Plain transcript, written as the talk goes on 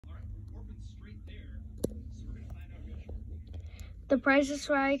The Price is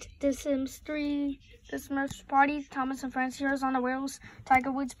Right, The Sims 3, The Smurfs Party, Thomas and Friends, Heroes on the Wheels,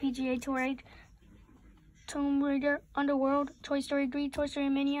 Tiger Woods PGA Tour 8, Tomb Raider, Underworld, Toy Story 3, Toy Story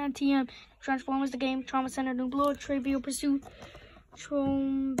Mania, TM, Transformers the Game, Trauma Center, New Blood, Trivial Pursuit,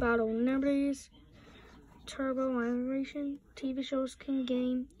 Tron Battle Numbers, Turbo Migration, TV shows, King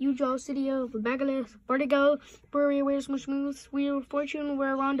Game, Yu-Gi-Oh! Studio, Rebecca, Vertigo, Brewery, Where's Mush Moves, Wheel of Fortune,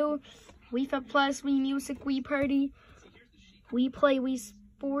 Where Rondo, Wii Fit Plus, Wii Music, Wii Party, Wii Play, Wii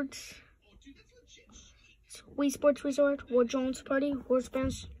Sports, Wii Sports Resort, World Jones Party,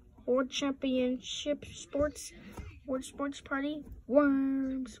 World Championship Sports, World Sports Party,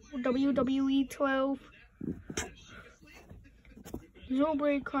 Worms, WWE 12,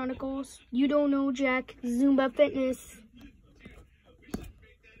 Zombie Chronicles, You Don't Know Jack, Zumba Fitness.